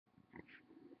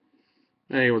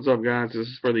Hey, what's up, guys? This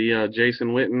is for the Jason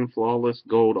Witten Flawless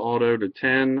Gold Auto to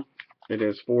 10. It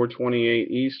is 4:28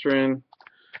 Eastern.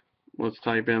 Let's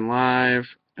type in live,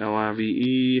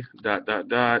 LIVE, dot, dot,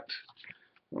 dot.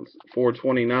 It's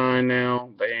 4:29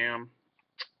 now. Bam.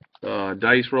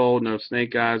 Dice roll, no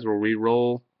snake eyes. We'll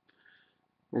re-roll.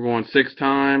 We're going 6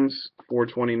 times,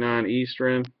 4:29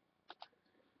 Eastern.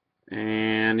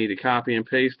 And need to copy and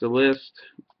paste the list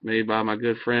made by my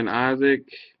good friend Isaac.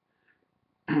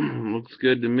 Looks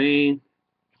good to me.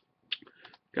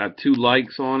 Got 2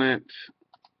 likes on it.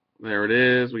 There it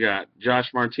is. We got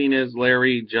Josh Martinez,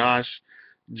 Larry, Josh,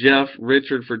 Jeff,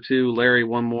 Richard for 2, Larry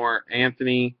 1 more,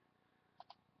 Anthony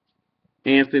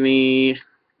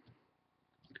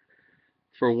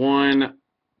for 1,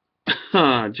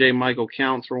 J. Michael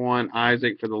Counts for 1,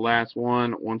 Isaac for the last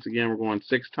one. Once again, we're going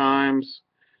 6 times.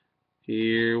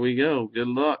 Here we go. Good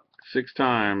luck. 6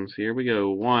 times. Here we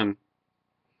go. 1,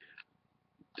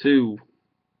 2,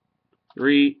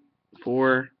 3,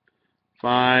 4,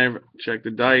 5. Check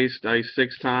the dice. Dice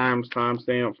 6 times.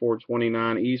 Timestamp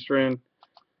 4:29 Eastern.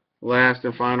 Last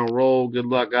and final roll. Good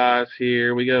luck, guys.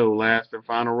 Here we go. Last and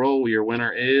final roll. Your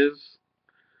winner is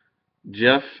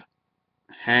Jeff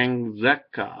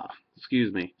Hangzeka.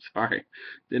 Excuse me. Sorry.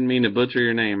 Didn't mean to butcher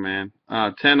your name, man.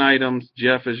 10 items.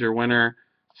 Jeff is your winner.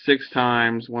 6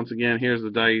 times. Once again, here's the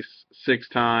dice. 6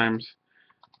 times.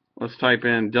 Let's type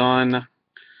in done.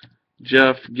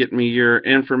 Jeff, get me your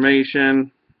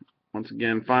information. Once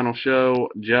again, final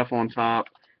show. Jeff on top.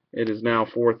 It is now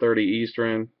 4:30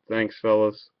 Eastern. Thanks,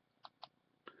 fellas.